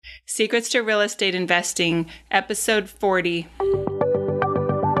Secrets to Real Estate Investing, episode 40.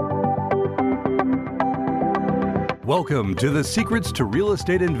 Welcome to the Secrets to Real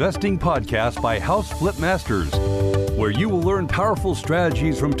Estate Investing podcast by House Flip Masters, where you will learn powerful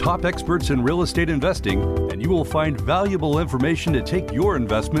strategies from top experts in real estate investing, and you will find valuable information to take your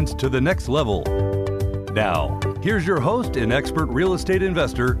investments to the next level. Now, here's your host and expert real estate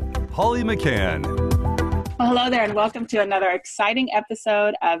investor, Holly McCann. Well, hello there, and welcome to another exciting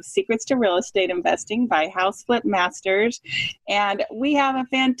episode of Secrets to Real Estate Investing by House Flip Masters. And we have a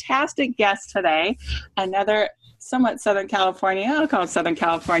fantastic guest today, another somewhat Southern California, I'll call him Southern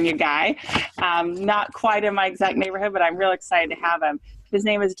California guy. Not quite in my exact neighborhood, but I'm real excited to have him. His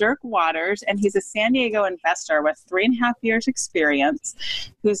name is Dirk Waters, and he's a San Diego investor with 3.5 years experience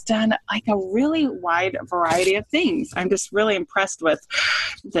who's done like a really wide variety of things. I'm just really impressed with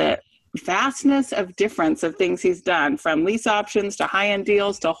the vastness of difference of things he's done, from lease options to high-end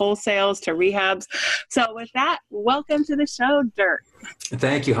deals to wholesales to rehabs. So with that, welcome to the show, Dirk.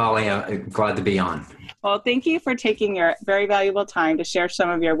 Thank you, Holly. I'm glad to be on. Well, thank you for taking your very valuable time to share some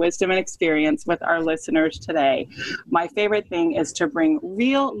of your wisdom and experience with our listeners today. My favorite thing is to bring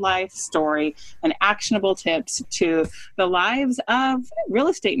real life story and actionable tips to the lives of real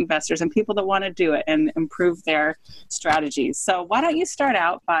estate investors and people that want to do it and improve their strategies. So why don't you start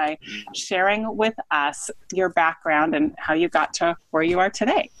out by sharing with us your background and how you got to where you are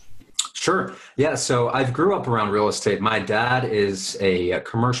today? Sure. Yeah. So I grew up around real estate. My dad is a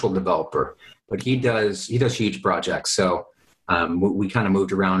commercial developer, but he does huge projects. So we kind of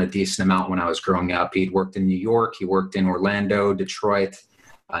moved around a decent amount when I was growing up. He'd worked in New York. He worked in Orlando, Detroit.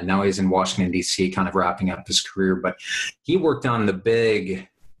 Now he's in Washington, D.C., kind of wrapping up his career. But he worked on the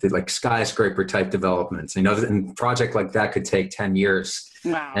like skyscraper type developments. You know, and a project like that could take 10 years.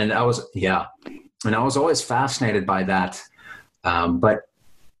 Wow. And I was always fascinated by that. But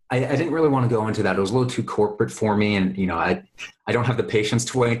I didn't really want to go into that. It was a little too corporate for me. And, you know, I don't have the patience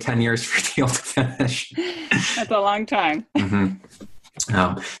to wait 10 years for a deal to finish. That's a long time.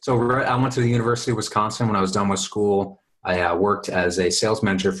 Mm-hmm. So I went to the University of Wisconsin. When I was done with school, I worked as a sales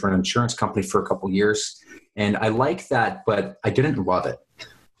manager for an insurance company for a couple of years. And I liked that, but I didn't love it.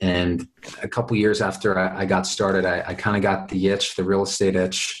 And a couple of years after I got started, I kind of got the itch, the real estate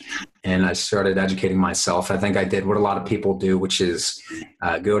itch, and I started educating myself. I think I did what a lot of people do, which is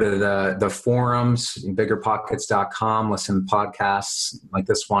go to the forums, biggerpockets.com, listen to podcasts like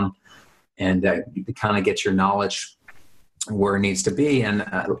this one, and kind of get your knowledge where it needs to be. And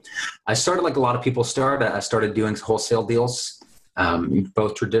I started like a lot of people start. I started doing wholesale deals.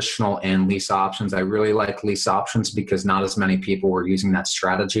 Both traditional and lease options. I really like lease options because not as many people were using that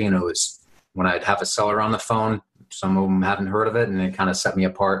strategy. And it was when I'd have a seller on the phone, some of them hadn't heard of it, and it kind of set me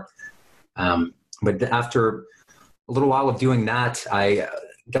apart. But after a little while of doing that, I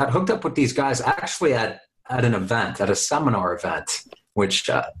got hooked up with these guys actually at an event, at a seminar event, which,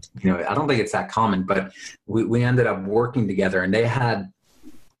 I don't think it's that common, but we ended up working together, and they had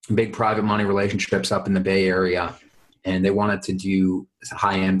big private money relationships up in the Bay Area. And they wanted to do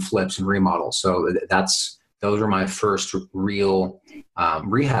high-end flips and remodels. So those were my first real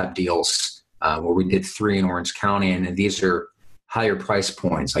rehab deals where we did 3 in Orange County. And these are higher price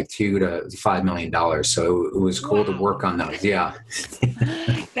points, like $2 to $5 million. So it was cool to work on those. Yeah.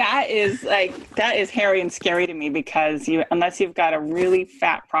 That is hairy and scary to me because unless you've got a really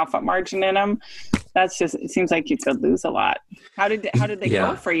fat profit margin in them, it seems like you could lose a lot. How did they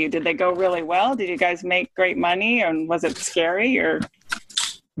go for you? Did they go really well? Did you guys make great money, and was it scary or?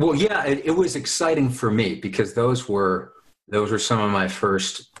 Well, yeah, it was exciting for me because those were some of my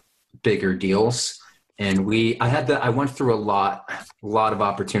first bigger deals. And I went through a lot of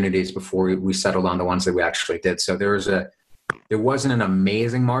opportunities before we settled on the ones that we actually did. So there wasn't an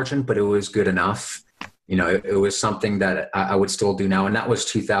amazing margin, but it was good enough. You know, it was something that I would still do now. And that was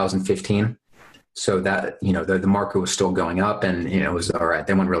 2015. So that, the market was still going up, and, it was all right.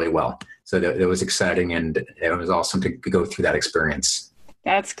 They went really well. So it was exciting, and it was awesome to go through that experience.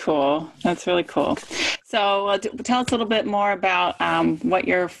 That's cool. That's really cool. So tell us a little bit more about what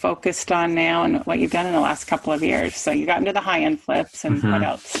you're focused on now and what you've done in the last couple of years. So you got into the high-end flips, and what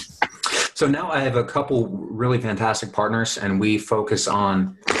else? So now I have a couple really fantastic partners, and we focus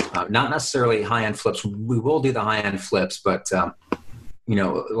on not necessarily high-end flips. We will do the high-end flips, but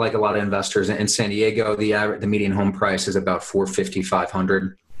like a lot of investors in San Diego, the median home price is about $450,000,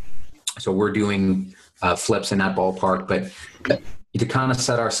 $500,000. So we're doing flips in that ballpark, but to kind of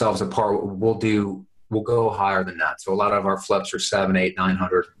set ourselves apart, we'll go higher than that. So a lot of our flips are $700,000, $800,000, $900,000,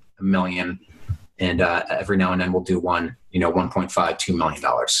 $1 million. And every now and then we'll do one, $1.5, $2 million.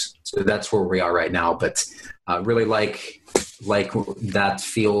 So that's where we are right now. But really like like that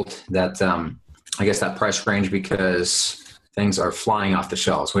field, that I guess that price range, because things are flying off the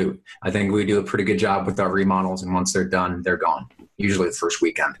shelves. I think we do a pretty good job with our remodels, and once they're done, they're gone. Usually the first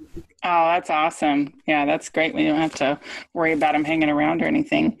weekend. Oh, that's awesome. Yeah, that's great when you don't have to worry about them hanging around or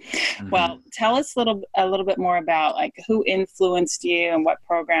anything. Mm-hmm. Well, tell us a little bit more about like who influenced you and what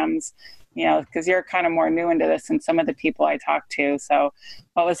programs, because you're kind of more new into this than some of the people I talked to. So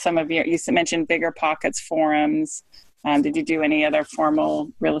what was some of you mentioned Bigger Pockets forums. Did you do any other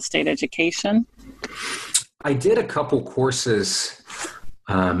formal real estate education? I did a couple courses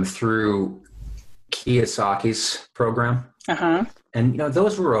through Kiyosaki's program. Uh-huh. And,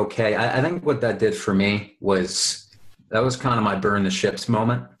 those were okay. I think what that did for me was that was kind of my burn the ships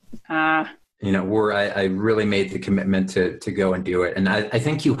moment, where I really made the commitment to go and do it. And I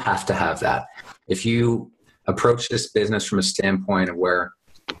think you have to have that. If you approach this business from a standpoint of where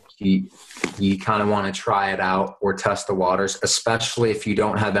you kind of want to try it out or test the waters, especially if you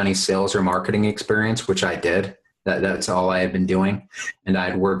don't have any sales or marketing experience, which I did. That's all I had been doing. And I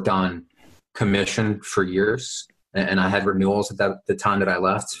had worked on commission for years, and I had renewals at the time that I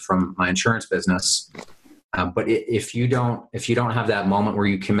left from my insurance business. But if you don't have that moment where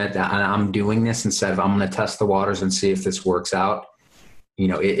you commit that I'm doing this instead of I'm going to test the waters and see if this works out,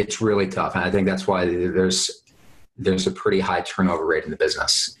 it's really tough. And I think that's why there's a pretty high turnover rate in the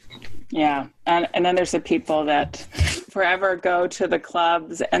business. Yeah. And then there's the people that forever go to the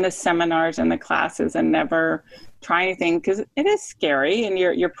clubs and the seminars and the classes and never try anything, because it is scary, and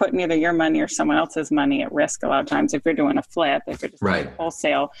you're putting either your money or someone else's money at risk a lot of times. If you're doing a flip, if you're just doing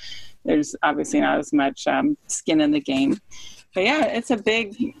wholesale, there's obviously not as much skin in the game. But yeah, it's a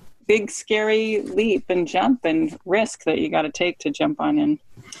big, scary leap and jump and risk that you got to take to jump on in.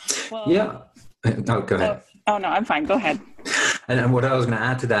 Well, yeah. No, go ahead. Oh, no, I'm fine. Go ahead. And what I was going to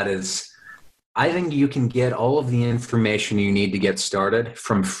add to that is I think you can get all of the information you need to get started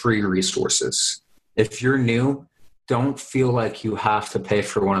from free resources. If you're new, don't feel like you have to pay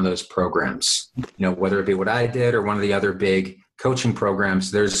for one of those programs. Whether it be what I did or one of the other big coaching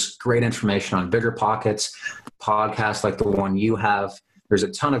programs, there's great information on Bigger Pockets, podcasts like the one you have. There's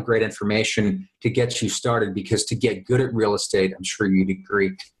a ton of great information to get you started, because to get good at real estate, I'm sure you'd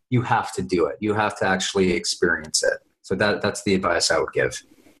agree, you have to do it. You have to actually experience it. So that's the advice I would give.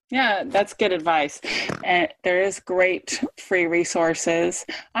 Yeah, that's good advice. And there is great free resources.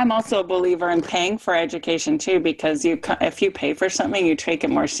 I'm also a believer in paying for education too, because if you pay for something, you take it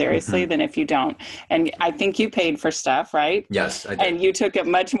more seriously than if you don't. And I think you paid for stuff, right? Yes, I did. And you took it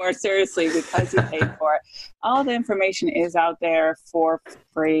much more seriously because you paid for it. All the information is out there for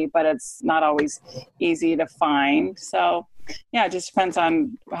free, but it's not always easy to find. So yeah, it just depends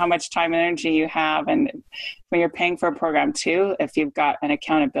on how much time and energy you have. And when you're paying for a program too, if you've got an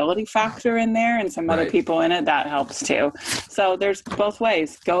accountability factor in there and some other people in it, that helps too. So there's both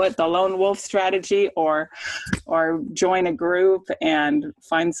ways. Go at the lone wolf strategy or join a group and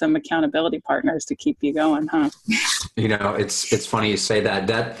find some accountability partners to keep you going, huh? It's funny you say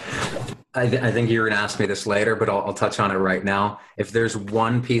that. I think you're going to ask me this later, but I'll touch on it right now. If there's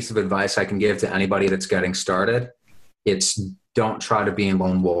one piece of advice I can give to anybody that's getting started, it's don't try to be a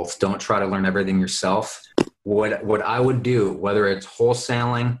lone wolf. Don't try to learn everything yourself. What I would do, whether it's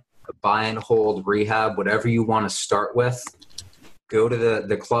wholesaling, buy and hold, rehab, whatever you want to start with, go to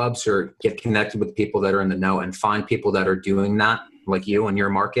the clubs or get connected with people that are in the know and find people that are doing that, like you in your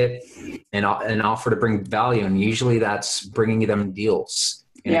market, and offer to bring value. And usually that's bringing them deals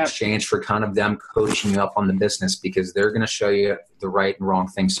in exchange for kind of them coaching you up on the business, because they're going to show you the right and wrong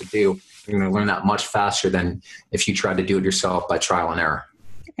things to do. You're going to learn that much faster than if you try to do it yourself by trial and error.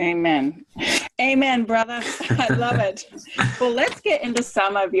 Amen. Amen, brother. I love it. Well, let's get into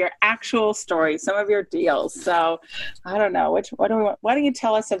some of your actual stories, some of your deals. So I don't know, why don't you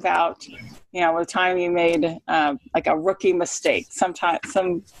tell us about, the time you made like a rookie mistake,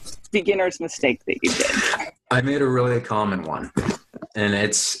 some beginner's mistake that you did? I made a really common one. And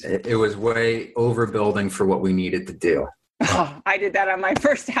it was way overbuilding for what we needed to do. Oh, I did that on my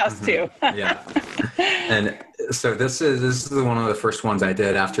first house too. Yeah. And so this is one of the first ones I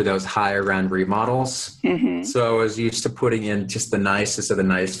did after those higher end remodels. Mm-hmm. So I was used to putting in just the nicest of the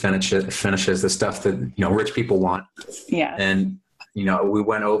nice finishes, the stuff that, rich people want. Yeah. And, we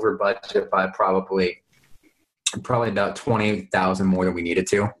went over budget by probably about $20,000 more than we needed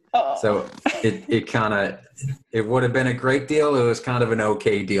to. Oh. So it would have been a great deal. It was kind of an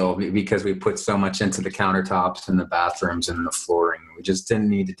okay deal because we put so much into the countertops and the bathrooms and the flooring. We just didn't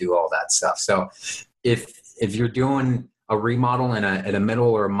need to do all that stuff. So if you're doing a remodel at a middle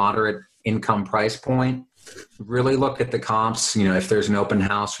or a moderate income price point, really look at the comps. If there's an open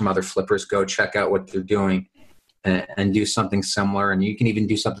house from other flippers, go check out what they're doing. and do something similar. And you can even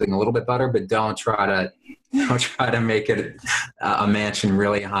do something a little bit better, but don't try to make it a mansion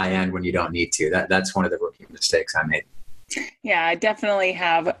really high end when you don't need to. That's one of the rookie mistakes I made. Yeah, I definitely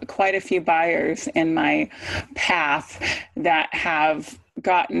have quite a few buyers in my path that have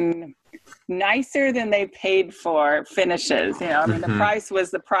gotten nicer than they paid for finishes. I mean, the price was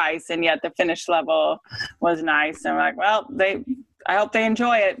the price, and yet the finish level was nice. And I'm like, well, I hope they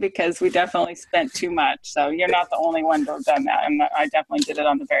enjoy it, because we definitely spent too much. So you're not the only one to have done that. And I definitely did it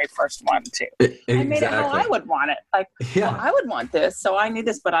on the very first one too. Exactly. I made it how I would want it. Well, I would want this, so I need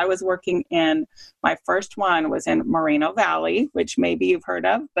this. But I was working my first one was in Moreno Valley, which maybe you've heard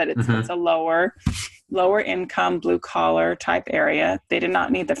of, but it's a lower income, blue collar type area. They did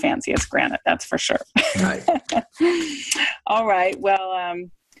not need the fanciest granite, that's for sure. Right. All right. Well,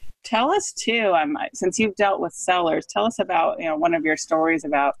 tell us too, since you've dealt with sellers, tell us about, one of your stories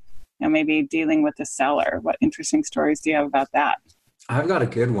about, maybe dealing with the seller. What interesting stories do you have about that? I've got a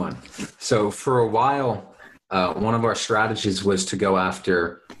good one. So for a while, one of our strategies was to go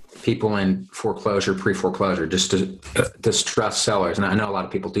after people in foreclosure, pre-foreclosure, just to distress sellers. And I know a lot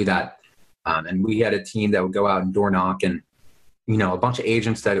of people do that. And we had a team that would go out and door knock, and, a bunch of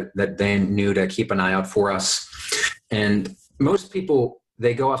agents that they knew to keep an eye out for us. And most people,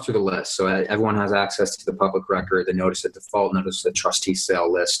 they go off through the list. So everyone has access to the public record, the notice of default, notice of the trustee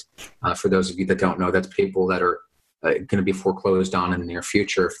sale list. For those of you that don't know, that's people that are going to be foreclosed on in the near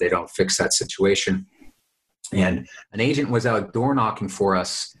future if they don't fix that situation. And an agent was out door knocking for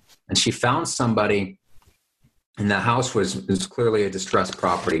us, and she found somebody, and the house was clearly a distressed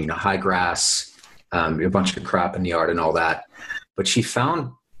property, high grass, a bunch of crap in the yard and all that. But she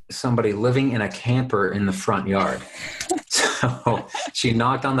found somebody living in a camper in the front yard. So she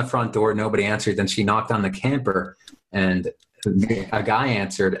knocked on the front door, nobody answered. Then she knocked on the camper, and a guy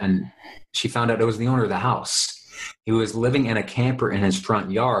answered, and she found out it was the owner of the house. He was living in a camper in his front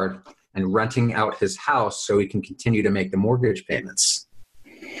yard and renting out his house so he can continue to make the mortgage payments.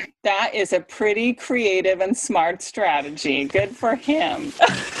 That is a pretty creative and smart strategy. Good for him.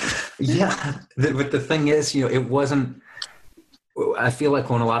 Yeah. But the thing is, it wasn't, I feel like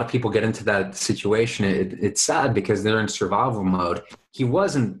when a lot of people get into that situation, it's sad because they're in survival mode. He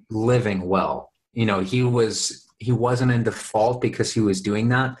wasn't living well. He wasn't in default because he was doing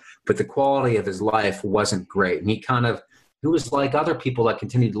that, but the quality of his life wasn't great. And he was like other people that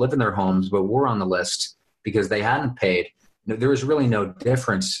continued to live in their homes, but were on the list because they hadn't paid. There was really no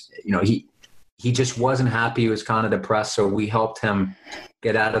difference. He just wasn't happy. He was kind of depressed. So we helped him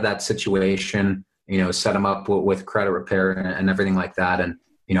get out of that situation, set him up with credit repair and everything like that. And,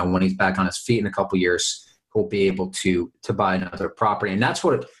 when he's back on his feet in a couple of years, he'll be able to buy another property. And that's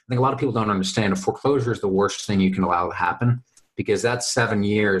what I think a lot of people don't understand. A foreclosure is the worst thing you can allow to happen, because that's 7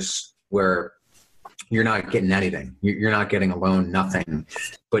 years where you're not getting anything. You're not getting a loan, nothing.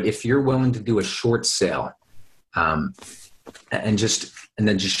 But if you're willing to do a short sale, and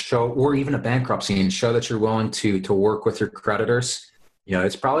then just show, or even a bankruptcy, and show that you're willing to work with your creditors,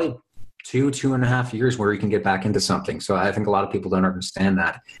 it's probably 2.5 years where you can get back into something. So I think a lot of people don't understand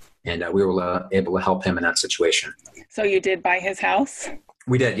that. And we were able to help him in that situation. So you did buy his house?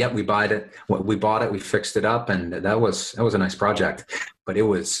 We did. Yep. We bought it. We fixed it up, and that was a nice project, but it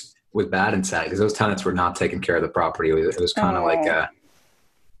was bad inside because those tenants were not taking care of the property. It was kind of like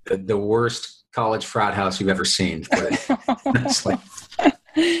the worst college frat house you've ever seen. Honestly.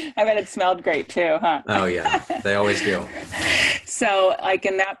 I bet it smelled great too, huh? Oh yeah, they always do. So like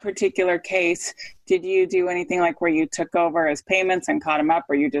in that particular case, did you do anything like where you took over his payments and caught him up,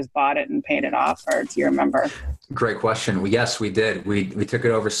 or you just bought it and paid it off, or do you remember? Great question. Yes, we did. We took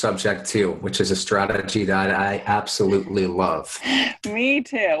it over subject to, which is a strategy that I absolutely love. Me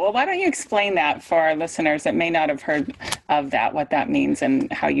too. Well, why don't you explain that for our listeners that may not have heard of that, what that means and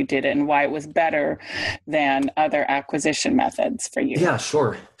how you did it and why it was better than other acquisition methods for you? Yeah,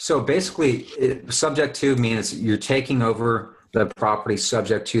 sure. So basically, subject to means you're taking over the property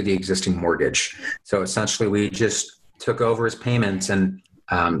subject to the existing mortgage. So essentially, we just took over his payments, and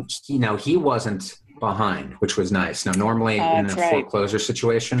he wasn't behind, which was nice. Now, normally in a foreclosure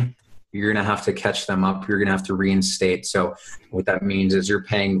situation, you're going to have to catch them up. You're going to have to reinstate. So what that means is you're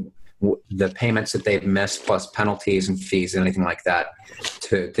paying the payments that they've missed plus penalties and fees and anything like that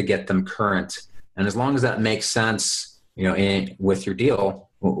to get them current. And as long as that makes sense, with your deal,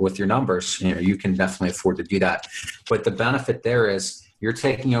 with your numbers, you can definitely afford to do that. But the benefit there is you're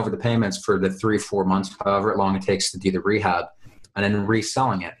taking over the payments for the 3-4 months, however long it takes to do the rehab, and then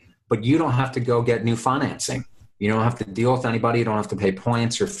reselling it. But you don't have to go get new financing. You don't have to deal with anybody. You don't have to pay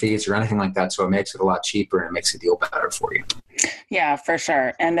points or fees or anything like that. So it makes it a lot cheaper and it makes the deal better for you. Yeah, for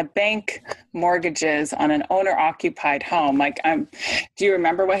sure. And the bank mortgages on an owner-occupied home, do you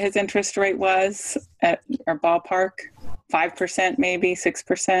remember what his interest rate was at our ballpark? 5%, maybe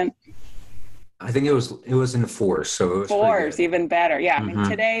 6%? I think it was in the fours. So it was fours, even better. Yeah. I mean,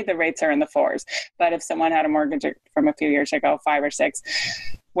 today the rates are in the fours, but if someone had a mortgage from a few years ago, 5 or 6,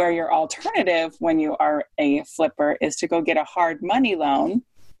 where your alternative when you are a flipper is to go get a hard money loan.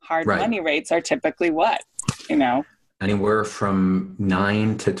 Hard money rates are typically what? Anywhere from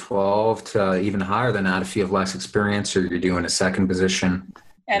 9 to 12 to even higher than that if you have less experience or you're doing a second position.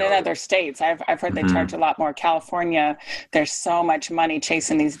 And in other states, I've heard they charge a lot more. California, there's so much money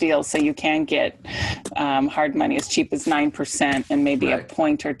chasing these deals, so you can get hard money as cheap as 9% and maybe a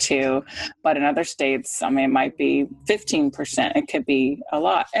point or two. But in other states, it might be 15%. It could be a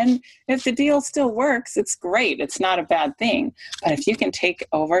lot. And if the deal still works, it's great. It's not a bad thing. But if you can take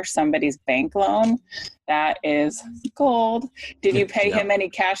over somebody's bank loan, that is gold. Did you pay him any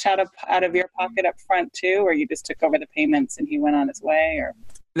cash out of your pocket up front too, or you just took over the payments and he went on his way? Or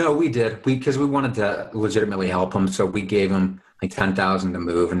no, we did. Because we wanted to legitimately help him, so we gave him like $10,000 to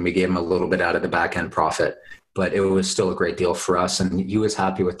move, and we gave him a little bit out of the back end profit. But it was still a great deal for us, and he was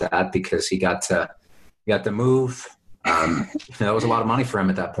happy with that because he got to move. That was a lot of money for him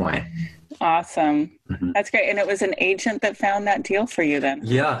at that point. Awesome. That's great. And it was an agent that found that deal for you then?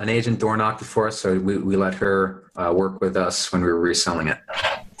 Yeah, an agent door knocked it for us. So we let her work with us when we were reselling it.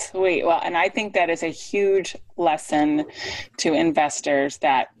 Sweet. Well, and I think that is a huge lesson to investors,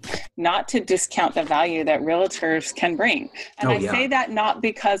 that not to discount the value that realtors can bring. And say that not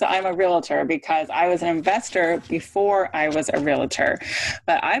because I'm a realtor, because I was an investor before I was a realtor.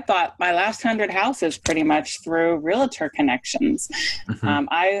 But I bought my last 100 houses pretty much through realtor connections.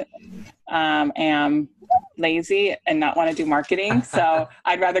 I am lazy and not want to do marketing. So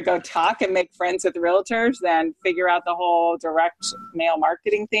I'd rather go talk and make friends with realtors than figure out the whole direct mail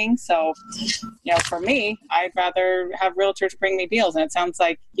marketing thing. So, for me, I'd rather have realtors bring me deals. And it sounds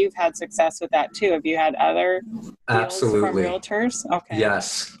like you've had success with that too. Have you had other deals from realtors? Okay.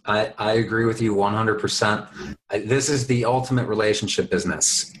 Yes, I agree with you 100%. This is the ultimate relationship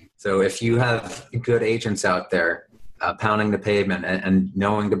business. So if you have good agents out there, pounding the pavement and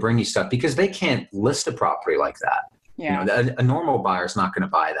knowing to bring you stuff, because they can't list a property like that. Yeah. A normal buyer's not going to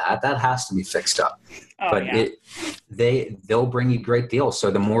buy that. That has to be fixed up. They'll bring you great deals. So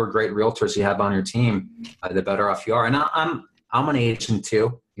the more great realtors you have on your team, the better off you are. And I'm an agent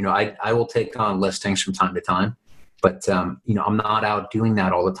too. I will take on listings from time to time, but I'm not out doing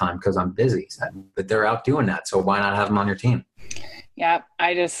that all the time because I'm busy. But they're out doing that. So why not have them on your team? Yeah,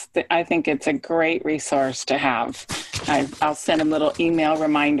 I think it's a great resource to have. I'll send them little email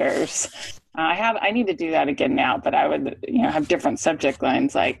reminders. I need to do that again now, but I would, have different subject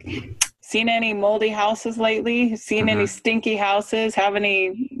lines like, seen any moldy houses lately? Seen any stinky houses? Have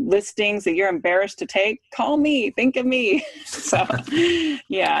any listings that you're embarrassed to take? Call me. Think of me. So,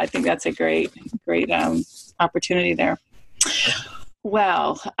 yeah, I think that's a great opportunity there.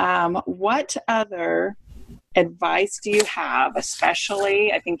 Well, what other advice do you have,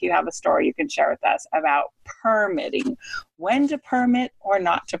 especially, I think you have a story you can share with us about permitting, when to permit or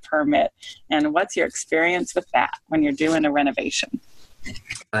not to permit, and what's your experience with that when you're doing a renovation?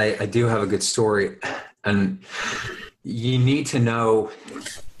 I do have a good story, and you need to know,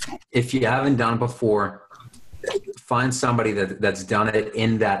 if you haven't done it before, find somebody that's done it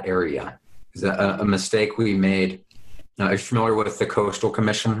in that area. It's a mistake we made. Are you familiar with the Coastal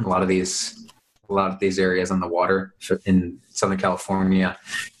Commission? A lot of these areas on the water in Southern California,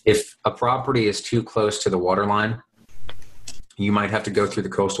 if a property is too close to the water line, you might have to go through the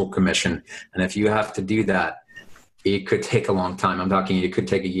Coastal Commission. And if you have to do that, it could take a long time. I'm talking, it could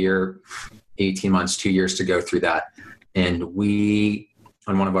take a year, 18 months, 2 years to go through that. And we,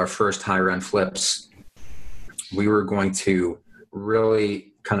 on one of our first higher end flips, we were going to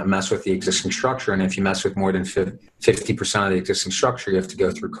really kind of mess with the existing structure. And if you mess with more than 50% of the existing structure, you have to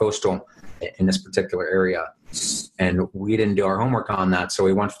go through coastal in this particular area. And we didn't do our homework on that. So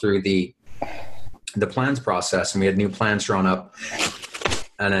we went through the plans process, and we had new plans drawn up.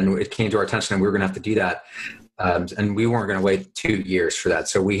 And then it came to our attention that we were going to have to do that. And we weren't going to wait 2 years for that.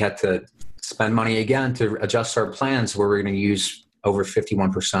 So we had to spend money again to adjust our plans, where we're going to use over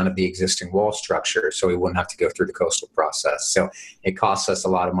 51% of the existing wall structure, so we wouldn't have to go through the coastal process. So it costs us a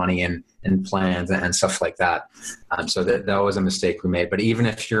lot of money in plans and stuff like that. So that was a mistake we made. But even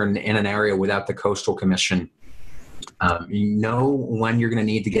if you're in an area without the Coastal Commission, you know when you're going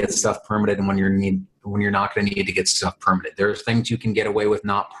to need to get stuff permitted and when you're not going to need to get stuff permitted. There are things you can get away with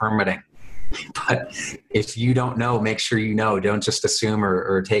not permitting. But if you don't know, make sure you know. Don't just assume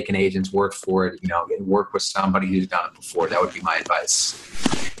or take an agent's word for it. Work with somebody who's done it before. That would be my advice.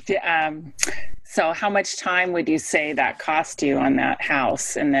 So how much time would you say that cost you on that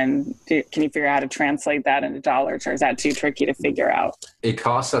house? And then can you figure out how to translate that into dollars, or is that too tricky to figure out? It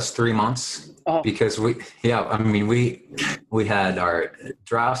cost us 3 months because we had our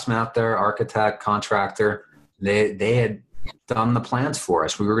draftsman out there, architect, contractor. They had done the plans for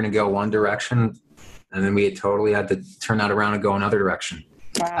us. We were going to go one direction, and then we totally had to turn that around and go another direction.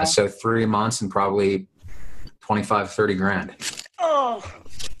 Wow. So 3 months and probably 25, 30 grand. Oh.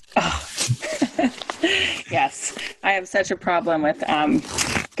 Yes, I have such a problem with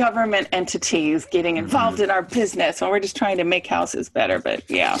government entities getting involved in our business when we're just trying to make houses better. But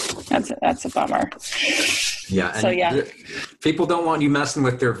yeah, that's a bummer. Yeah, and people don't want you messing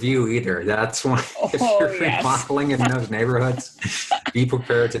with their view eitir. That's why if you're remodeling in those neighborhoods, be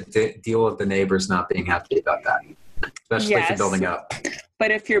prepared to deal with the neighbors not being happy about that, especially if you're building up.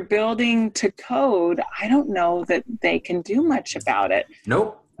 But if you're building to code, I don't know that they can do much about it.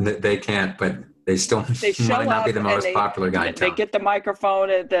 Nope, they can't, but they might not be the most popular guy in town. They get the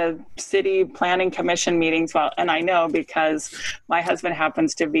microphone at the city planning commission meetings. Well, and I know because my husband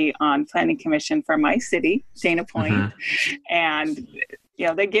happens to be on planning commission for my city, Dana Point. Mm-hmm. And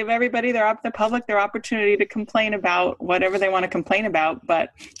they give everybody the public their opportunity to complain about whatever they want to complain about. But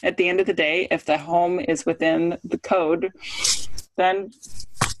at the end of the day, if the home is within the code, then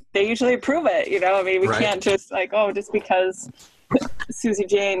they usually approve it. We can't just just because Susie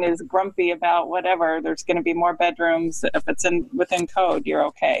Jane is grumpy about whatever, there's going to be more bedrooms. If it's within code, you're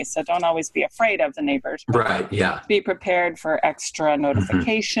okay. So don't always be afraid of the neighbors. Right. Yeah. Be prepared for extra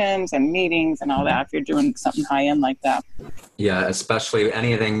notifications and meetings and all that if you're doing something high end like that. Yeah, especially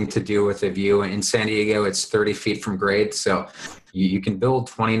anything to do with a view. In San Diego, it's 30 feet from grade, so you can build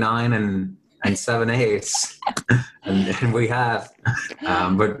 29 and 7/8, and we have.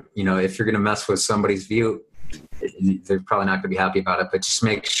 But if you're going to mess with somebody's view, they're probably not going to be happy about it, but just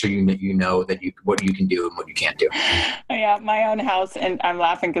make sure you know that what you can do and what you can't do. Yeah, my own house, and I'm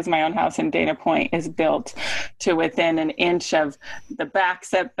laughing because my own house in Dana Point is built to within an inch of the back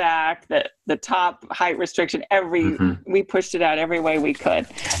setback, the top height restriction. We pushed it out every way we could.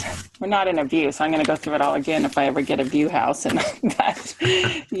 We're not in a view, so I'm going to go through it all again if I ever get a view house. And that,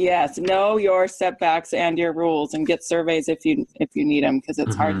 yes, know your setbacks and your rules, and get surveys if you need them, because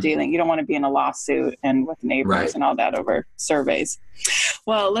it's hard dealing. You don't want to be in a lawsuit and with neighbors and all that over surveys.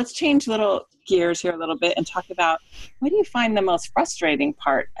 Well, let's change little gears here a little bit and talk about, what do you find the most frustrating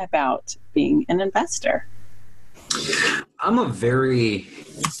part about being an investor? I'm a very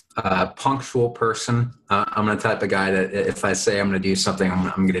punctual person. I'm the type of guy that if I say I'm going to do something,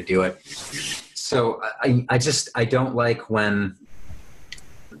 I'm going to do it. So I don't like when,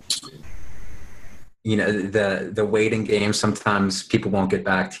 the waiting game. Sometimes people won't get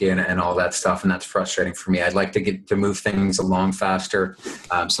back to you and all that stuff, and that's frustrating for me. I'd like to move things along faster.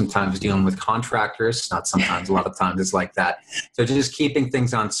 Sometimes dealing with contractors, not sometimes, a lot of times it's like that. So just keeping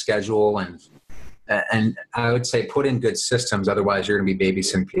things on schedule and I would say put in good systems. Otherwise, you're going to be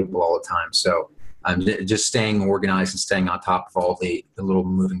babysitting people all the time. So just staying organized and staying on top of all the little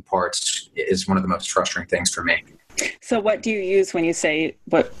moving parts is one of the most frustrating things for me. So what do you use when you say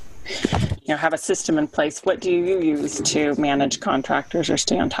have a system in place? What do you use to manage contractors or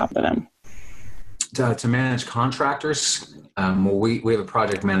stay on top of them? To manage contractors, we have a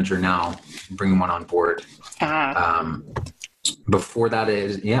project manager now, bringing one on board. Before that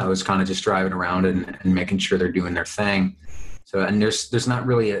it was kind of just driving around and making sure they're doing their thing. So, and there's not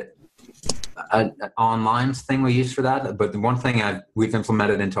really an online thing we use for that, but the one thing we've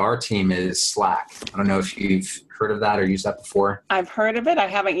implemented into our team is Slack. I don't know if you've heard of that or used that before. I've heard of it. I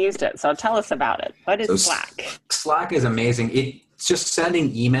haven't used it. So tell us about it. What is Slack? Slack is amazing. It's just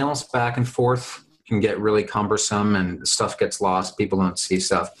sending emails back and forth can get really cumbersome and stuff gets lost. People don't see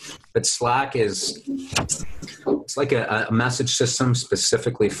stuff. But Slack it's like a message system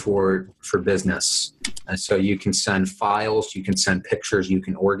specifically for business. And so you can send files, you can send pictures, you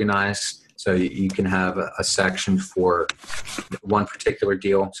can organize. So you can have a section for one particular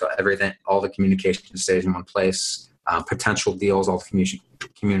deal. So all the communication stays in one place. Potential deals, all the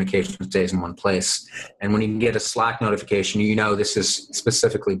communication stays in one place. And when you get a Slack notification, this is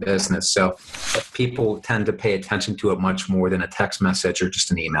specifically business. So people tend to pay attention to it much more than a text message or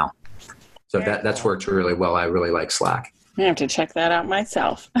just an email. So that's worked really well. I really like Slack. I have to check that out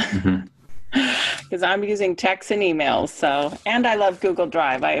myself. because I'm using text and emails. So, and I love Google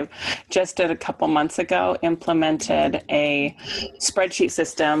Drive. I just a couple months ago implemented a spreadsheet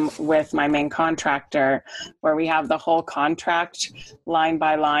system with my main contractor where we have the whole contract line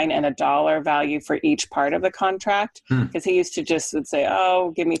by line and a dollar value for each part of the contract. Because he used to just would say,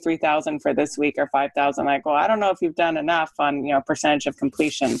 oh, give me 3,000 for this week or 5,000. I go, I don't know if you've done enough on, percentage of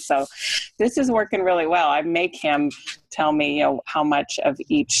completion. So this is working really well. I make him tell me, how much of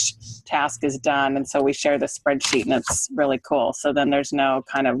each task is done. And so we share the spreadsheet, and it's really cool. So then there's no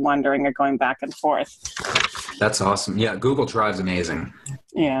kind of wondering or going back and forth. That's awesome. Yeah, Google Drive's amazing.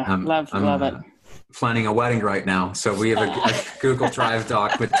 Yeah, love it. Planning a wedding right now. So we have a Google Drive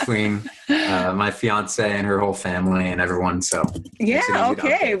doc between my fiance and her whole family and everyone. So yeah,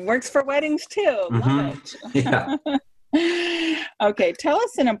 okay. Works for weddings too. Love it. Yeah. Okay, tell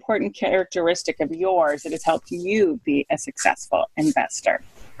us an important characteristic of yours that has helped you be a successful investor.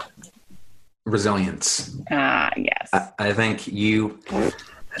 Resilience. Yes. I think you,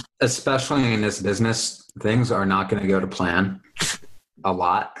 especially in this business, things are not going to go to plan a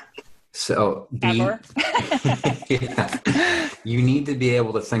lot. So Ever? Yeah, you need to be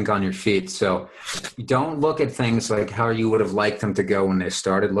able to think on your feet. So don't look at things like how you would have liked them to go when they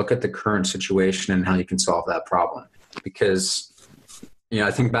started. Look at the current situation and how you can solve that problem. Because, I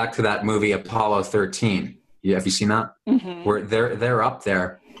think back to that movie Apollo 13. Yeah, have you seen that? Mm-hmm. Where they're up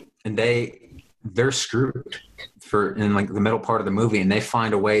there and they're screwed in like the middle part of the movie, and they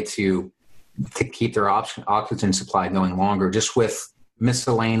find a way to keep their oxygen supply going longer just with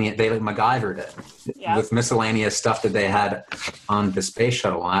miscellaneous. They MacGyvered it with miscellaneous stuff that they had on the space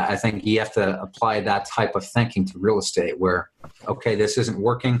shuttle. I think you have to apply that type of thinking to real estate where, okay, this isn't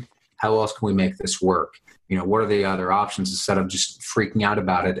working. How else can we make this work? What are the other options instead of just freaking out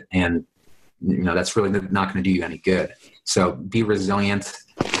about it? And, that's really not going to do you any good. So be resilient.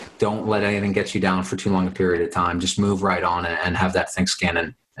 Don't let anything get you down for too long a period of time. Just move right on it and have that think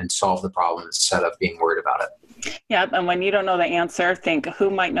scan and solve the problem instead of being worried about it. Yeah, and when you don't know the answer, think, who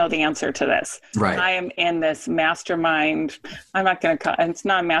might know the answer to this? Right. I am in this mastermind. I'm not going to, it's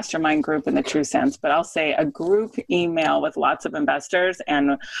not a mastermind group in the true sense, but I'll say a group email with lots of investors,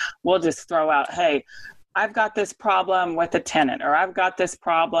 and we'll just throw out, hey, I've got this problem with a tenant, or I've got this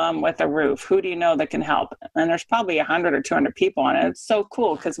problem with a roof. Who do you know that can help? And there's probably 100 or 200 people on it. It's so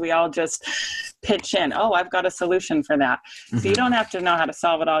cool because we all just pitch in. Oh, I've got a solution for that. Mm-hmm. So you don't have to know how to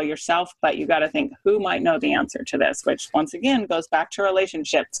solve it all yourself, but you got to think, who might know the answer to this? Which once again goes back to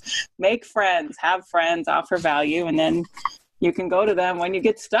relationships. Make friends, have friends, offer value, and then you can go to them when you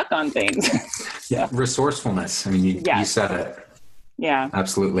get stuck on things. Yeah, resourcefulness. I mean, you said it. Yeah,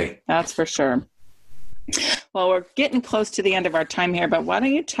 absolutely. That's for sure. Well, we're getting close to the end of our time here, but why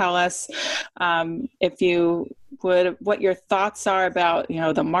don't you tell us, if you would, what your thoughts are about,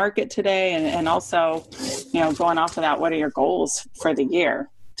 the market today, and also, going off of that, what are your goals for the year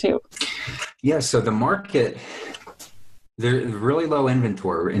too? Yeah. So the market, there's really low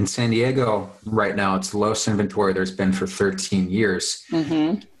inventory in San Diego right now. It's the lowest inventory there's been for 13 years.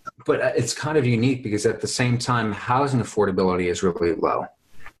 Mm-hmm. But it's kind of unique because at the same time, housing affordability is really low.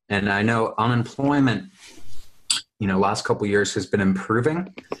 And I know unemployment, last couple of years has been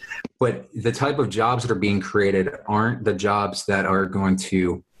improving, but the type of jobs that are being created aren't the jobs that are going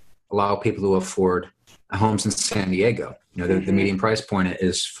to allow people to afford homes in San Diego. The median price point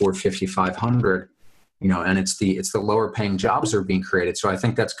is $450,000, $500,000, and it's the lower paying jobs that are being created. So I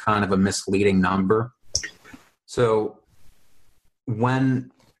think that's kind of a misleading number. So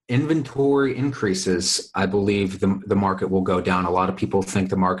when inventory increases, I believe the market will go down. A lot of people think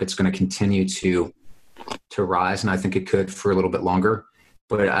the market's going to continue to rise, and I think it could for a little bit longer.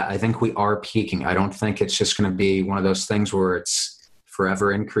 But I think we are peaking. I don't think it's just going to be one of those things where it's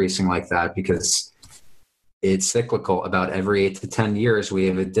forever increasing like that, because it's cyclical. About every 8 to 10 years, we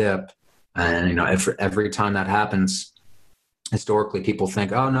have a dip. And, every time that happens, historically, people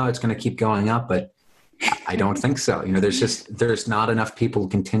think, oh, no, it's going to keep going up. But I don't think so. There's not enough people to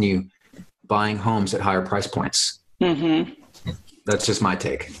continue buying homes at higher price points. Mm-hmm. That's just my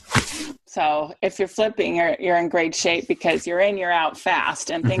take. So if you're flipping, you're in great shape because you're in, you're out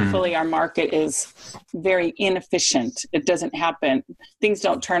fast. And thankfully our market is very inefficient. It doesn't happen. Things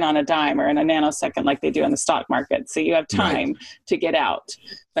don't turn on a dime or in a nanosecond like they do in the stock market. So you have time to get out.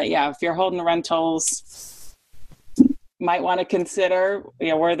 But yeah, if you're holding rentals, might want to consider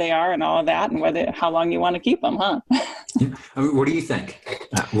where they are and all of that, and how long you want to keep them, huh? I mean, what do you think?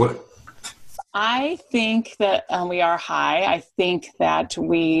 I think that we are high. I think that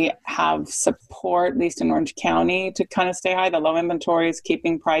we have support, at least in Orange County, to kind of stay high. The low inventory is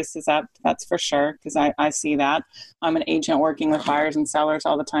keeping prices up. That's for sure, because I see that. I'm an agent working with buyers and sellers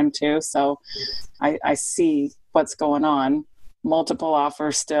all the time too. So I see what's going on. Multiple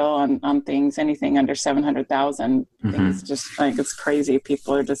offers still on things, anything under 700,000. Things just like, it's crazy.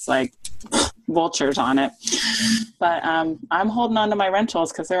 People are just like vultures on it. But I'm holding on to my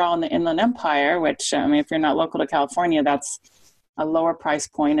rentals because they're all in the Inland Empire, which, I mean, if you're not local to California, that's a lower price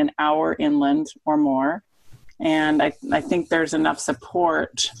point, an hour inland or more. And I think there's enough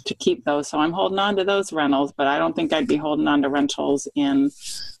support to keep those. So I'm holding on to those rentals, but I don't think I'd be holding on to rentals in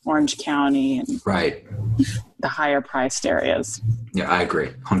Orange County and the higher priced areas. Yeah, I agree.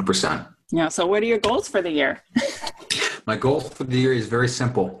 100%. Yeah. So what are your goals for the year? My goal for the year is very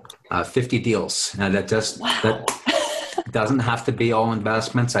simple. 50 deals. Now that doesn't have to be all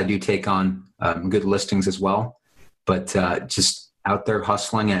investments. I do take on good listings as well, but just out there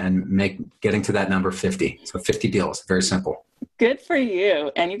hustling and getting to that number 50. So 50 deals, very simple. Good for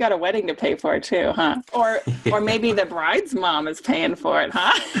you. And you got a wedding to pay for too, huh? Or maybe the bride's mom is paying for it,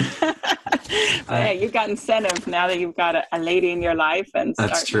 huh? Hey, you got incentive now that you've got a lady in your life and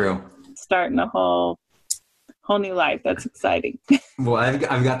that's true. Starting a whole new life. That's exciting. Well,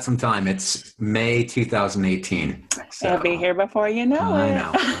 I've got some time. It's May 2018. So. It'll be here before you know it. I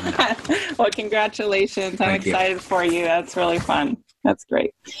know. Well, congratulations. I'm excited for you. That's really fun. That's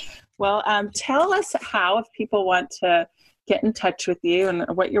great. Well, tell us how, if people want to get in touch with you and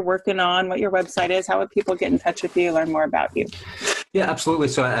what you're working on, what your website is, how would people get in touch with you, learn more about you? Yeah, absolutely.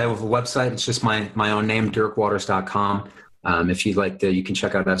 So I have a website. It's just my own name, dirkwaters.com. If you'd like to, you can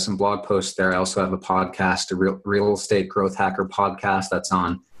check out, I have some blog posts there. I also have a podcast, a real estate growth hacker podcast that's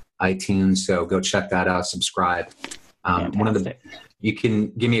on iTunes. So go check that out, subscribe. You can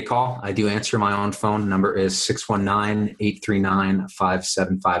give me a call. I do answer. My own phone number is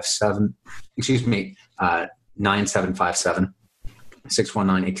 619-839-5757. Excuse me, 9757.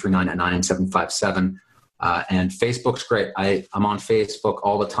 619-839-9757. And Facebook's great. I'm on Facebook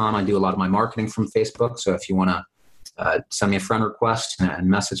all the time. I do a lot of my marketing from Facebook. So if you want to send me a friend request and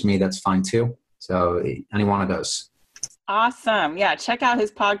message me, that's fine too. So any one of those. Awesome. Yeah, check out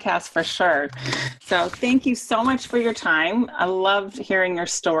his podcast for sure. So thank you so much for your time. I loved hearing your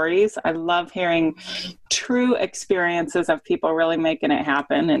stories. I love hearing true experiences of people really making it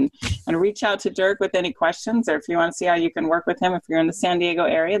happen. And reach out to Dirk with any questions, or if you want to see how you can work with him. If you're in the San Diego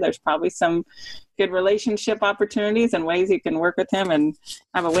area, there's probably some good relationship opportunities and ways you can work with him and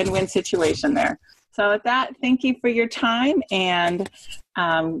have a win-win situation there. So with that, thank you for your time, and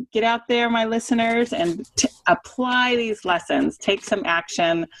get out there, my listeners, and apply these lessons. Take some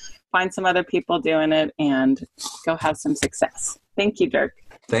action, find some other people doing it, and go have some success. Thank you, Dirk.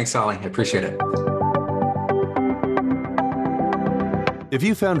 Thanks, Holly. I appreciate it. If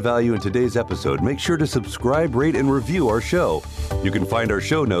you found value in today's episode, make sure to subscribe, rate, and review our show. You can find our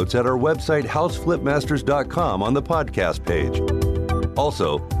show notes at our website, houseflipmasters.com, on the podcast page.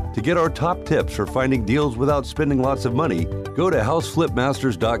 Also, to get our top tips for finding deals without spending lots of money, go to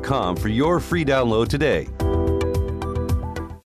houseflipmasters.com for your free download today.